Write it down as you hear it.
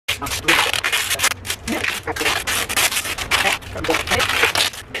Yo.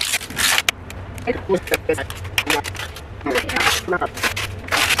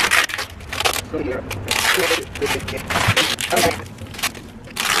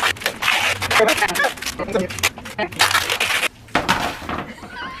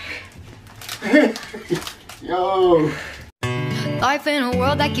 Life in a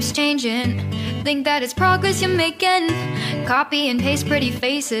world that keeps changing. Think that it's progress you're making. Copy and paste pretty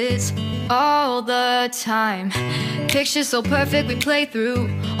faces all the time. Pictures so perfect we play through.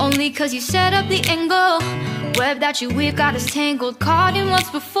 Only cause you set up the angle. Web that you weave got us tangled. Caught in what's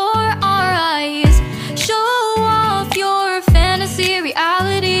before our eyes. Show off your fantasy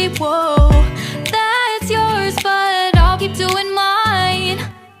reality. Whoa, that's yours, but I'll keep doing mine.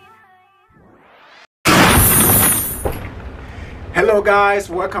 Hello guys,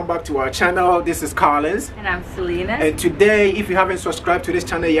 welcome back to our channel. This is Collins and I'm Selena, and today if you haven't subscribed to this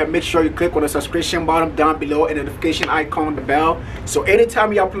channel yet, make sure you click on the subscription button down below and the notification icon, the bell, so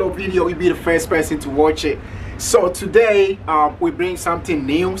anytime you upload video you'll be the first person to watch it. So today we bring something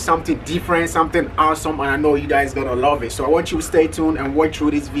new, something different, something awesome, and I know you guys gonna love it, so I want you to stay tuned and watch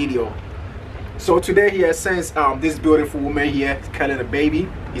through this video. So today here, since this beautiful woman here is carrying a baby,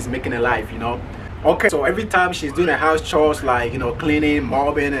 is making a life, you know. Okay, so every time she's doing a house chores, like, you know, cleaning,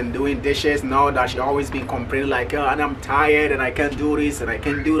 mopping and doing dishes and all that, she always been complaining like, oh, and I'm tired and I can't do this and I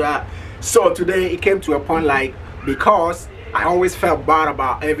can't do that. So today it came to a point, like, because I always felt bad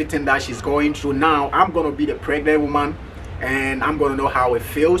about everything that she's going through, now I'm gonna be the pregnant woman and I'm gonna know how it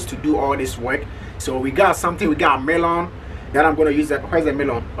feels to do all this work. So we got something, we got a melon that I'm gonna use. That, where's the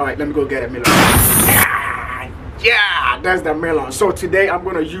melon? All right, let me go get a melon. Yeah, that's the melon. So today I'm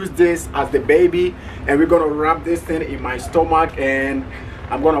gonna use this as the baby and we're gonna wrap this thing in my stomach and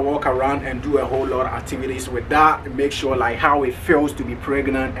I'm gonna walk around and do a whole lot of activities with that and make sure like how it feels to be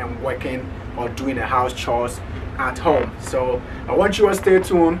pregnant and working or doing the house chores at home. So I want you to stay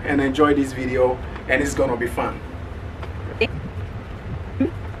tuned and enjoy this video, and it's gonna be fun.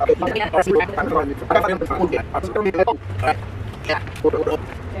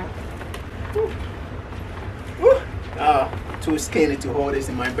 Too skinny to hold this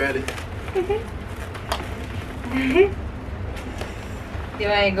in my belly. You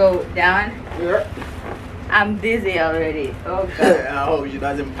want to go down? Yeah. I'm dizzy already. Oh God. I hope you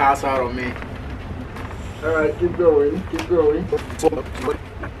doesn't pass out on me. Alright, keep going, keep going.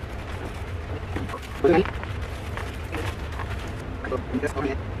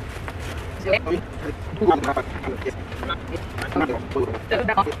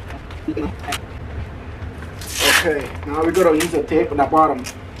 Okay, now we're gonna use the tape on the bottom.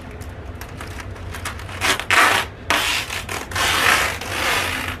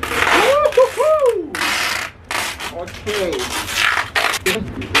 Okay.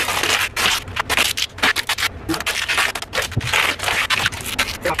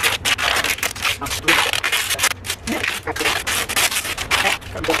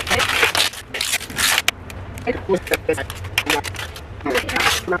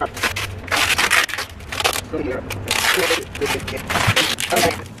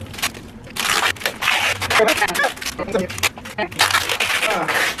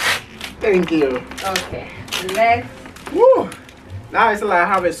 Thank you. Okay, next. Woo! Now it's like I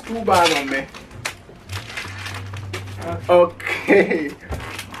have a school bag on me. Okay.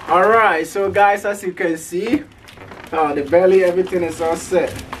 Alright, so guys, as you can see, the belly, everything is all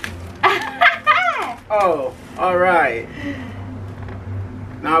set. Oh, alright.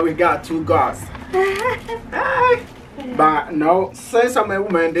 Now we got two guards. But no, since I'm a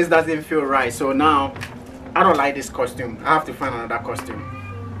woman, this doesn't feel right. So now, I don't like this costume. I have to find another costume.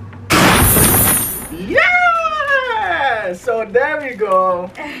 Yeah! So there we go.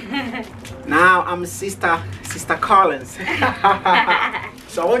 Now I'm Sister Collins.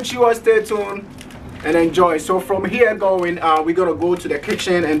 So I want you all to stay tuned and enjoy. So from here going, we're gonna go to the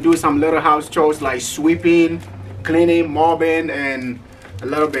kitchen and do some little house chores like sweeping, cleaning, mopping, and a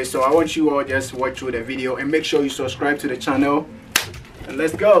little bit. So I want you all just watch through the video and make sure you subscribe to the channel. And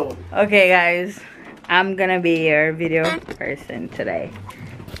let's go. Okay guys, I'm gonna be your video person today.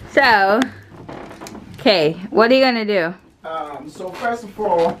 So, okay, what are you gonna do? So first of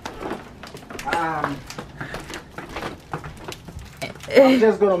all, I'm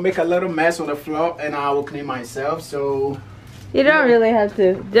just gonna make a little mess on the floor and I will clean myself. So you don't really have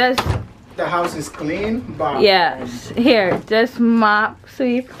to. Just the house is clean, but yeah. Here, just mop,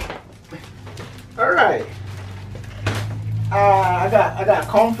 sweep. All right. I got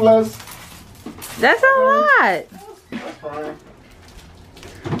cornflakes. That's a lot. That's fine.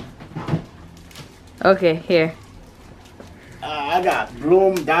 Okay, here. I got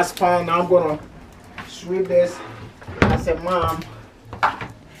broom, dustpan. Now I'm gonna sweep this. I said, Mom.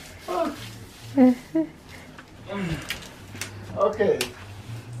 Oh. Okay.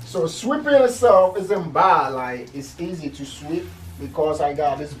 So sweeping itself isn't bad. Like it's easy to sweep because I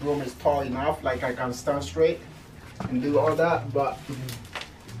got this broom is tall enough. Like I can stand straight and do all that. But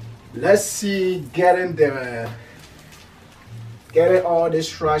let's see getting all this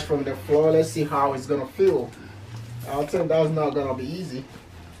trash from the floor. Let's see how it's gonna feel. I think that's not gonna be easy.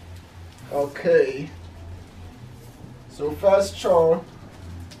 Okay. So first chore,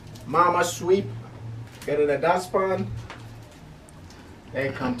 Mama sweep, get in the dustpan.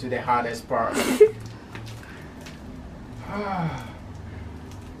 Then come to the hardest part.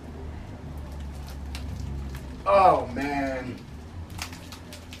 Oh man.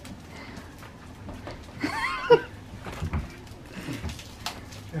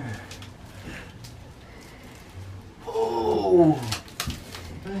 Oh.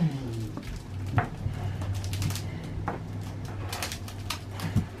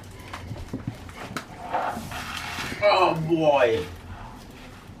 Oh boy.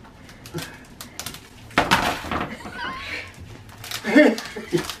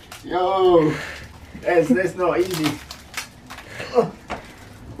 Yo, that's not easy.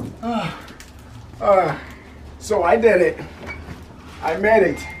 So I did it. I made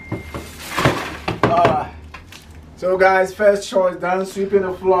it. So guys, first choice done, sweeping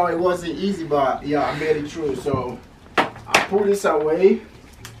the floor. It wasn't easy, but yeah, I made it through. So I put this away.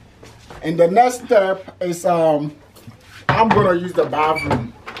 And the next step is I'm gonna use the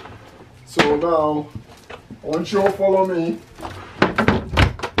bathroom. So now, I want you to follow me.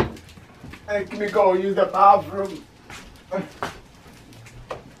 And we go use the bathroom.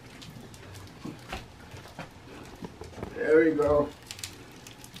 There we go.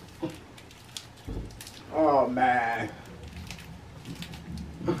 Oh man.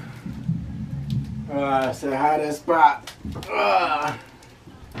 It's the hottest spot.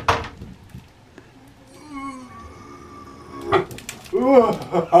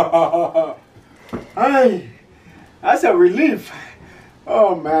 Hey, that's a relief.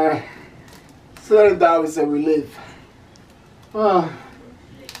 Oh man. Sitting down is a relief.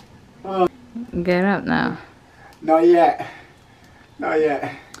 Get up now. Not yet. Not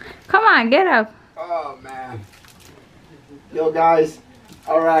yet. Come on, get up. Oh man. Yo guys.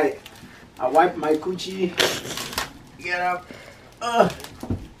 Alright. I wipe my coochie. Get up.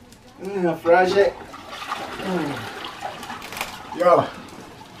 Fresh it. Yo.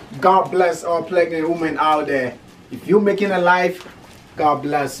 God bless all pregnant women out there. If you're making a life, God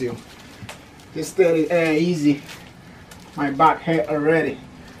bless you. Just steady and easy. My back hurt already.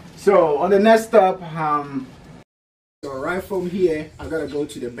 So on the next step, so right from here, I gotta go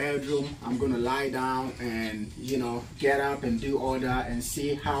to the bedroom. I'm gonna lie down and get up and do all that and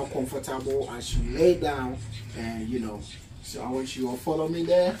see how comfortable I should lay down and So I want you to follow me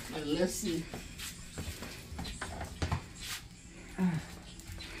there and let's see.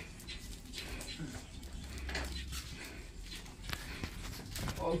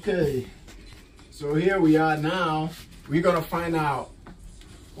 Okay. So here we are now. We're gonna find out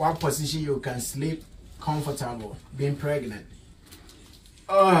what position you can sleep comfortable being pregnant.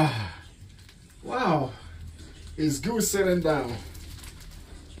 Wow, it's good sitting down.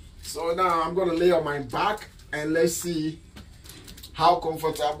 So now I'm gonna lay on my back and let's see how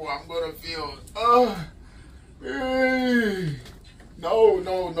comfortable I'm gonna feel.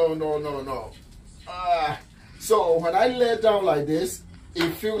 No. So when I lay down like this, it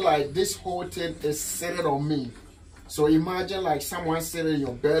feels like this whole thing is sitting on me. So imagine like someone sitting in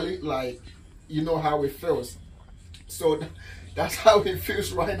your belly, like you know how it feels. So that's how it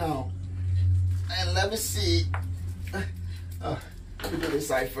feels right now. And let me see. Let me do this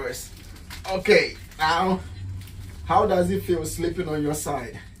side first. Okay, now how does it feel sleeping on your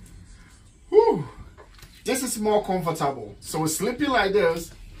side? Whew. This is more comfortable. So sleeping like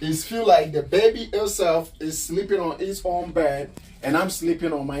this, it feels like the baby itself is sleeping on its own bed and I'm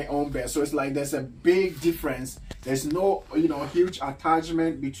sleeping on my own bed. So it's like there's a big difference. There's no huge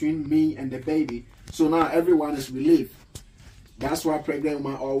attachment between me and the baby. So now everyone is relieved. That's why pregnant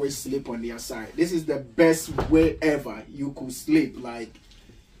women always sleep on their side. This is the best way ever you could sleep.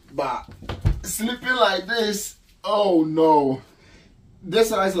 But sleeping like this, oh no.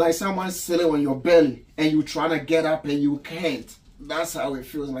 This is like someone sitting on your belly and you trying to get up and you can't. That's how it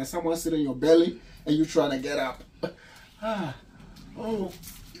feels, like someone sitting in your belly and you trying to get up. I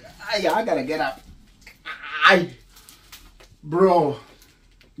gotta get up. Bro,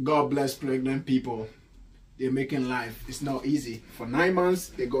 God bless pregnant people. They're making life. It's not easy. For 9 months,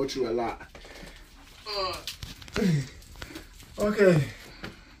 they go through a lot. Okay.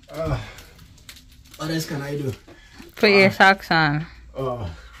 What else can I do? Put your socks on. Oh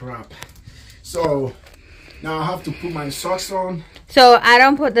crap. So now I have to put my socks on. So I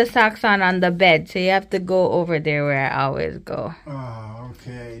don't put the socks on the bed. So you have to go over there where I always go. Oh,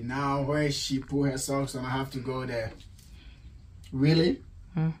 okay. Now where she put her socks on, I have to go there. Really?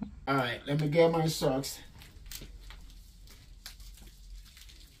 Mm-hmm. All right. Let me get my socks.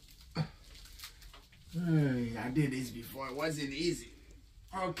 Hey, I did this before. It wasn't easy.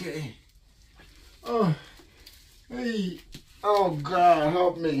 Okay. Oh. Hey. Oh God,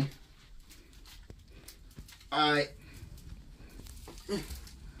 help me.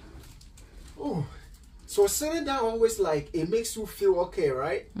 Oh, so sitting down always like it makes you feel okay,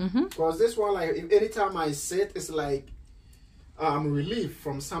 right? Because this one, like, anytime I sit, it's like I'm relieved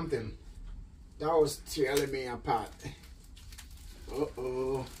from something that was tearing me apart.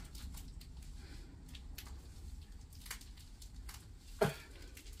 Uh-oh.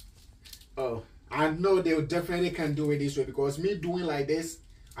 Oh, I know they definitely can do it this way, because me doing like this,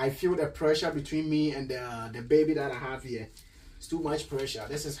 I feel the pressure between me and the baby that I have here. It's too much pressure.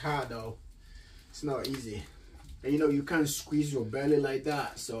 This is hard though. It's not easy. And you know, you can't squeeze your belly like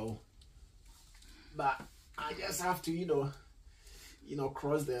that. So, but I just have to, you know,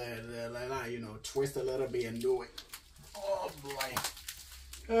 cross the line, you know, twist a little bit and do it. Oh boy.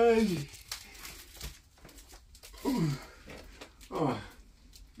 Hey. Oh,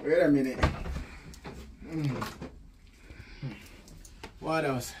 wait a minute. What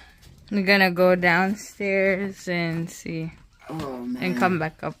else? We're gonna go downstairs and see. Oh man. And come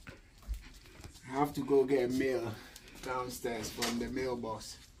back up. I have to go get mail downstairs from the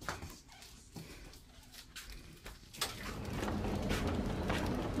mailbox.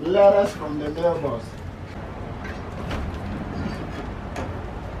 Letters from the mailbox.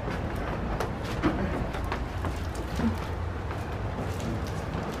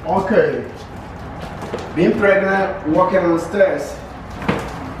 Okay. Being pregnant, walking on stairs.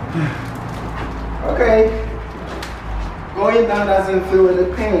 Okay. Going down doesn't feel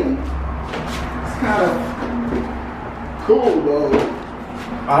any pain. It's kind of cool though.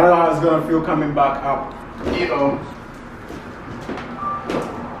 I don't know how it's gonna feel coming back up. You know.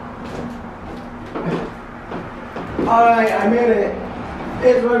 Alright, I made it.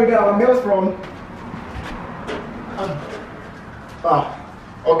 Here's where we got our meals from.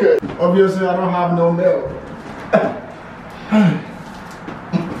 Okay. Obviously I don't have no milk.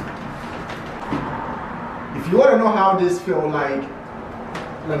 If you want to know how this feels like,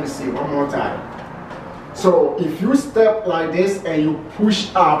 let me see one more time. So if you step like this and you push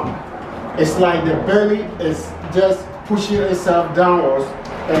up, it's like the belly is just pushing itself downwards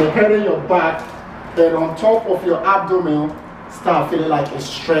and hitting your back, and on top of your abdomen start feeling like it's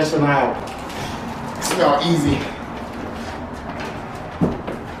stretching out. It's not easy.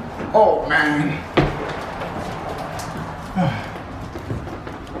 Oh man.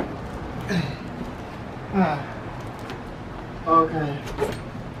 Okay.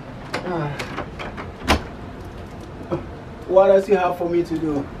 What else you have for me to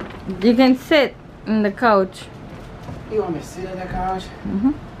do? You can sit in the couch. You want me to sit on the couch?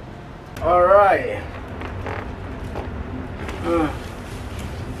 Mm-hmm. Alright.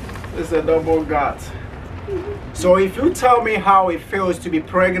 It's a double gut. So if you tell me how it feels to be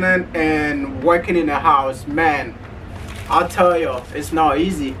pregnant and working in the house, man, I'll tell you, it's not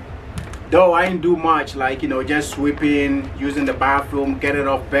easy. Though I didn't do much, like, you know, just sweeping, using the bathroom, getting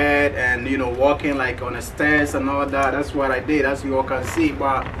off bed, and, you know, walking like on the stairs and all that. That's what I did, as you all can see.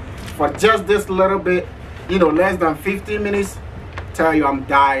 But for just this little bit, you know, less than 15 minutes, tell you I'm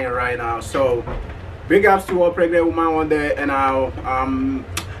dying right now. So big ups to all pregnant women on there, and I'm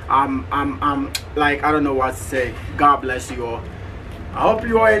like, I don't know what to say. God bless you all. I hope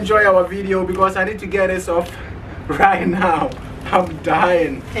you all enjoy our video, because I need to get this off right now. I'm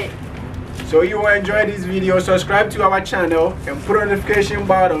dying. Hey. So you will enjoy this video, subscribe to our channel and put a notification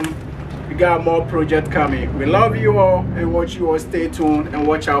button. We got more projects coming. We love you all and want you all stay tuned and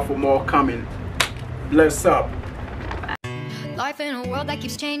watch out for more coming. Bless up. Life in a world that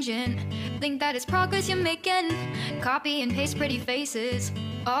keeps changing. Think that it's progress you're making. Copy and paste pretty faces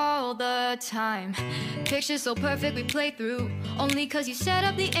all the time. Pictures so perfect we play through. Only cause you set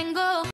up the angle.